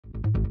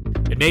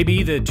may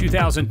be the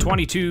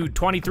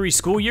 2022-23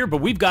 school year,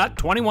 but we've got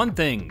 21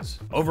 things.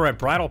 Over at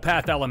Bridle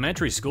Path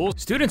Elementary School,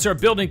 students are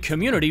building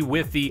community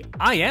with the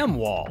I Am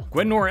Wall.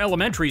 Gwynnor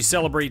Elementary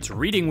celebrates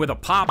reading with a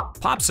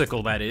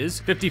popsicle, that is.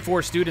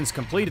 54 students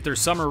completed their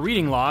summer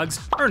reading logs,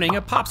 earning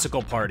a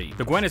popsicle party.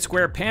 The Gwinnett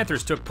Square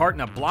Panthers took part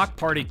in a block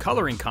party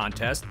coloring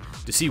contest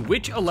to see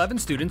which 11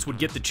 students would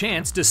get the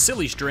chance to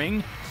silly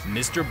string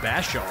Mr.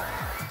 Bashar.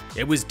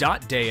 It was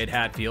Dot Day at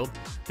Hatfield.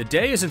 The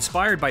day is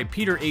inspired by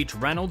Peter H.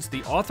 Reynolds,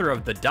 the author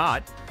of The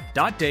Dot.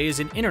 Dot Day is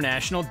an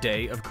International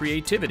Day of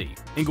Creativity.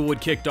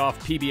 Inglewood kicked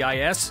off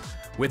PBIS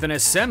with an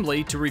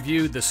assembly to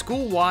review the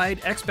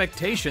school-wide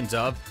expectations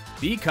of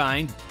be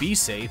kind, be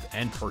safe,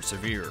 and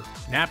persevere.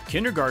 Knapp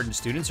kindergarten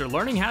students are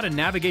learning how to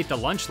navigate the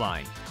lunch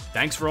line.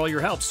 Thanks for all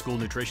your help, School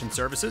Nutrition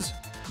Services.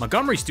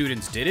 Montgomery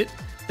students did it.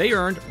 They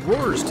earned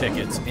Roarers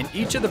tickets, and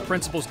each of the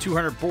principal's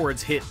 200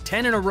 boards hit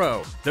 10 in a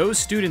row. Those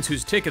students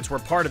whose tickets were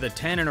part of the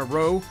 10 in a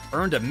row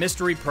earned a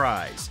mystery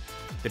prize.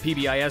 The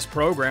PBIS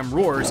program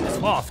Roars is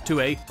off to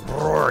a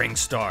roaring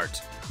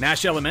start.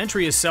 Nash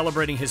Elementary is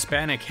celebrating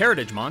Hispanic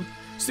Heritage Month.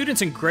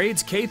 Students in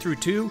grades K through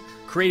 2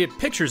 created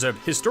pictures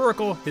of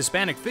historical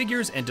Hispanic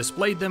figures and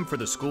displayed them for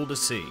the school to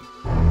see.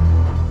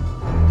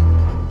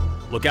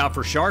 Look out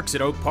for sharks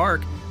at Oak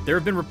Park. There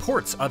have been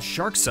reports of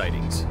shark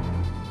sightings.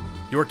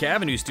 York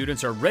Avenue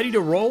students are ready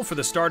to roll for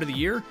the start of the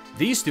year.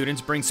 These students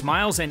bring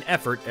smiles and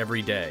effort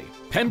every day.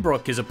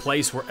 Pembroke is a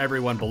place where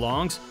everyone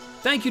belongs.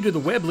 Thank you to the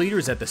web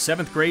leaders at the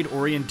 7th grade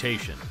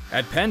orientation.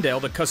 At Pendale,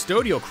 the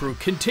custodial crew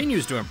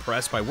continues to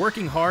impress by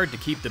working hard to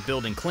keep the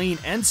building clean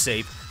and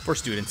safe for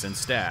students and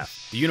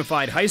staff. The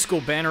Unified High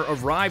School banner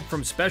arrived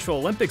from Special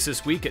Olympics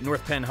this week at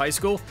North Penn High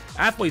School.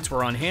 Athletes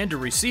were on hand to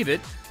receive it.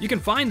 You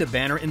can find the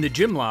banner in the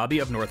gym lobby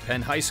of North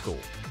Penn High School.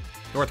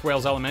 North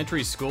Wales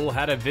Elementary School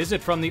had a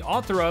visit from the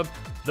author of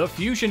The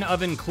Fusion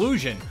of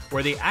Inclusion,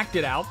 where they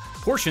acted out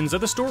portions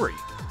of the story.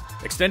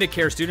 Extended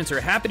care students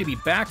are happy to be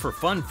back for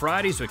fun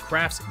Fridays with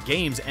crafts,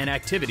 games, and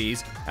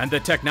activities, and the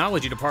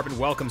technology department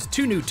welcomes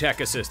 2 new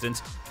tech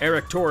assistants,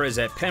 Eric Torres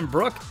at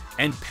Pembroke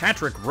and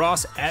Patrick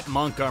Ross at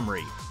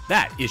Montgomery.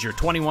 That is your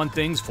 21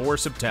 things for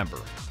September.